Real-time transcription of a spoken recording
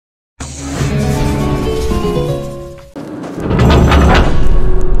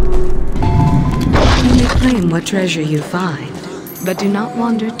what treasure you find, but do not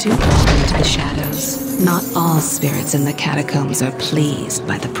wander too far into the shadows. Not all spirits in the catacombs are pleased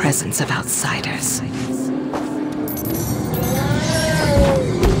by the presence of outsiders.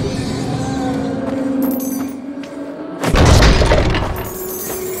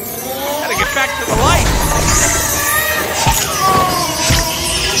 Gotta get back to the light!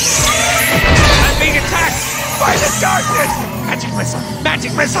 I'm being attacked by the darkness! Magic missile!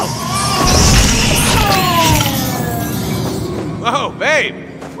 Magic missile! Whoa, babe!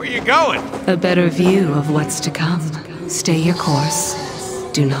 Where you going? A better view of what's to come. Stay your course.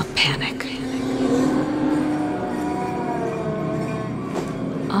 Do not panic.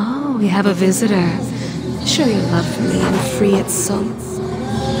 Oh, we have a visitor. Show your love for me and free its soul.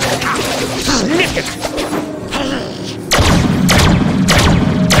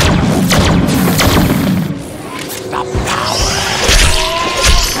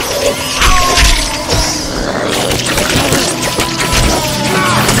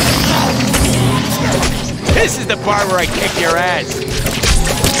 This is the part where I kick your ass.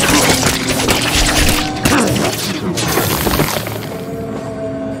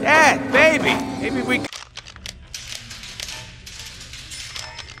 Yeah, baby. Maybe we...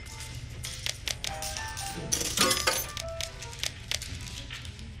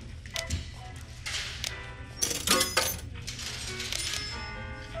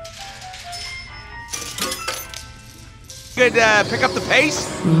 could pick up the pace?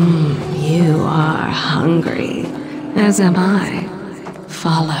 You are hungry, as am I.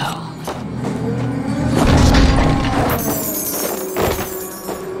 Follow.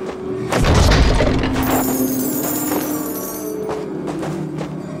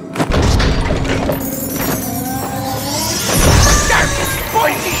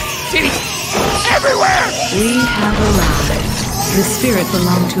 Pointy titties everywhere! We have arrived. The spirit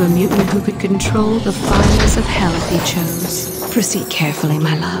belonged to a mutant who could control the fires of hell if he chose. Proceed carefully,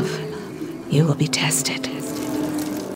 my love. You will be tested.